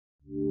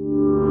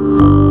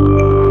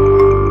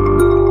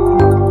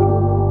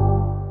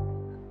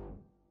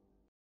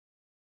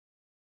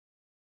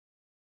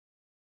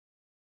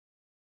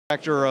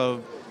Director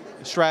of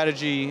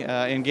Strategy,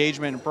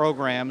 Engagement and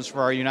Programs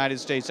for our United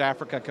States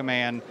Africa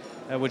Command,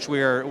 which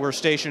we're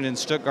stationed in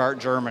Stuttgart,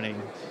 Germany.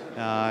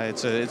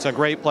 It's a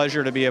great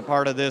pleasure to be a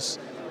part of this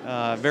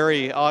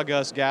very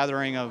august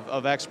gathering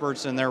of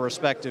experts in their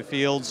respective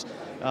fields,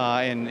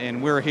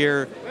 and we're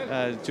here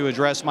to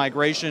address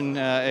migration,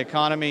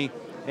 economy,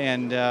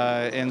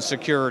 and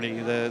security.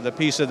 The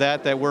piece of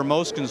that we're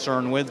most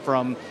concerned with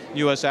from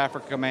U.S.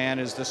 Africa Command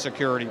is the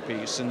security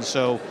piece, and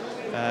so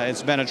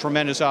it's been a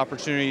tremendous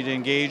opportunity to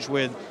engage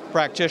with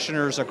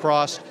practitioners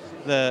across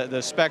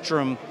the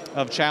spectrum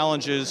of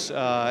challenges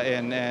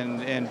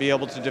and be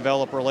able to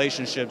develop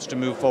relationships to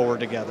move forward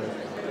together.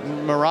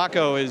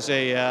 Morocco is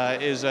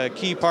a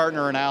key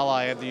partner and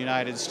ally of the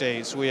United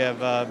States. We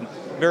have a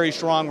very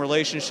strong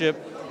relationship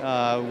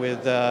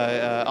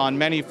on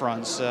many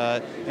fronts,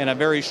 and a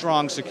very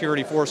strong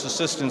security force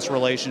assistance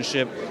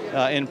relationship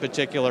in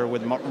particular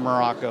with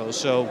Morocco.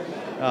 So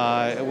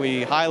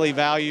we highly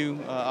value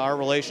our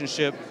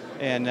relationship,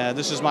 and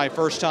this is my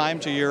first time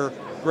to your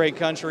great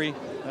country,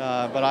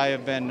 but I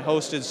have been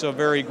hosted so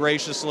very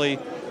graciously,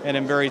 and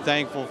am very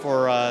thankful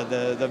for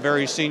the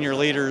very senior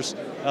leaders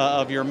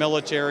of your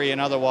military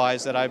and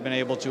otherwise that I've been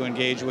able to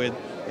engage with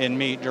and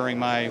meet during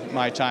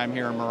my time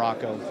here in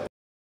Morocco.